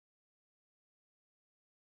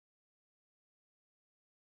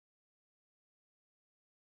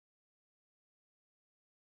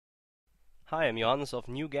Hi, I'm Johannes of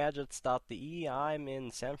NewGadgets.de. I'm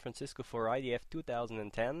in San Francisco for IDF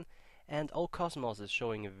 2010, and Ocosmos is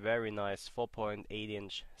showing a very nice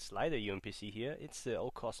 4.8-inch slider UMPC here. It's the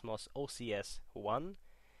Ocosmos OCS1.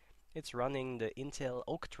 It's running the Intel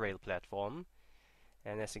Oaktrail platform,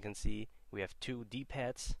 and as you can see, we have two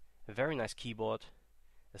D-pads, a very nice keyboard,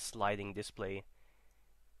 a sliding display,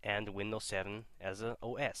 and Windows 7 as a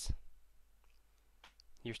OS.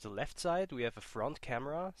 Here's the left side. We have a front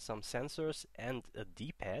camera, some sensors, and a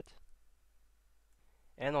D-pad.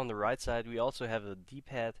 And on the right side we also have a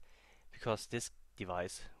D-pad because this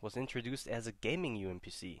device was introduced as a gaming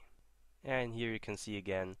UMPC. And here you can see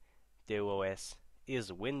again the OS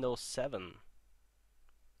is Windows 7.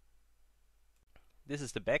 This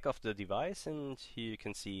is the back of the device, and here you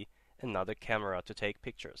can see another camera to take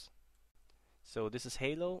pictures. So this is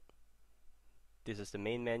Halo. This is the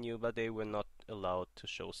main menu, but they were not allowed to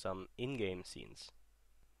show some in-game scenes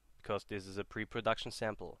because this is a pre-production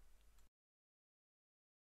sample.